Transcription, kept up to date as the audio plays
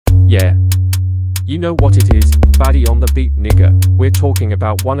Yeah. You know what it is, baddie on the beat nigga. We're talking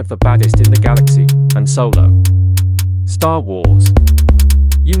about one of the baddest in the galaxy, Han Solo. Star Wars.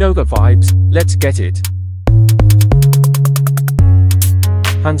 You know the vibes, let's get it.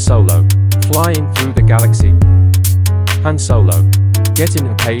 Han Solo, flying through the galaxy. Han Solo,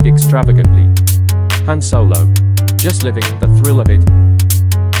 getting paid extravagantly. Han Solo, just living the thrill of it.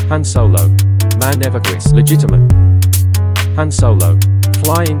 Han Solo, man never quits, legitimate. Han Solo,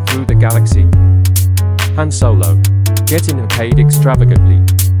 flying through the galaxy. Han Solo, getting paid extravagantly.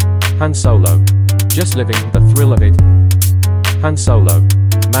 Han Solo, just living the thrill of it. Han Solo,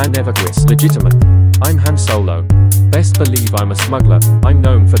 man never quits, legitimate. I'm Han Solo. Best believe I'm a smuggler. I'm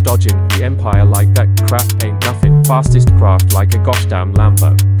known for dodging the Empire like that crap ain't nothing. Fastest craft like a gosh damn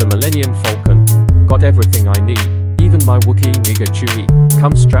Lambo. The Millennium Falcon, got everything I need. Even my Wookiee nigga Chewie,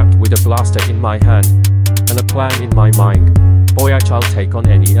 come strapped with a blaster in my hand and a plan in my mind. Boy, I'll take on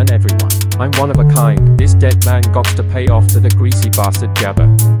any and everyone. I'm one of a kind. This dead man gots to pay off to the greasy bastard Jabba.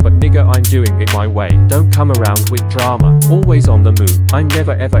 But nigga, I'm doing it my way. Don't come around with drama. Always on the move. I'm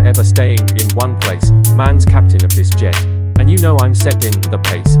never ever staying in one place. Man's captain of this jet. And you know I'm setting the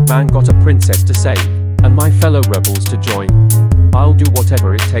pace. Man got a princess to save, and my fellow rebels to join. I'll do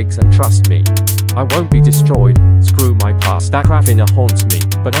whatever it takes and trust me, I won't be destroyed. Screw my past, that crap finna haunts me,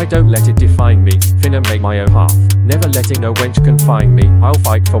 but I don't let it define me. Finna make my own path, never letting no wench confine me. I'll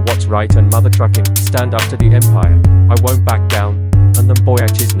fight for what's right and mother trucking, stand up to the Empire. I won't back down, and them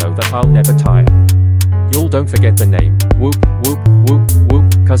boyaches know that I'll never tire. Y'all don't forget the name, whoop, whoop, whoop,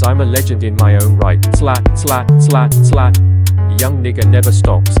 whoop, cause I'm a legend in my own right. Slat, slat, slat, slat. Young nigga never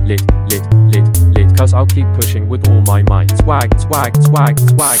stops, lit, lit, lit, lit, cause I'll keep pushing with all my might. Swag, swag, swag,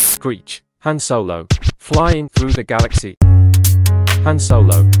 swag, screech. Han Solo, flying through the galaxy. Han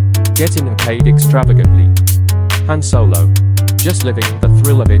Solo, getting paid extravagantly. Han Solo, just living the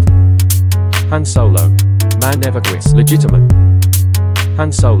thrill of it. Han Solo, man never quits, legitimate.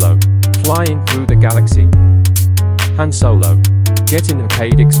 Han Solo, flying through the galaxy. Han Solo, getting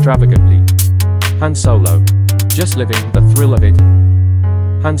paid extravagantly. Han Solo, just living the thrill of it.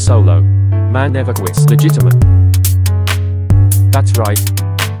 Han Solo, man never quits, legitimate. That's right.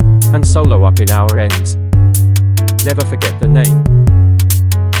 Han Solo up in our ends. Never forget the name.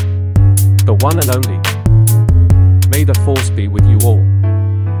 The one and only. May the force be with you all.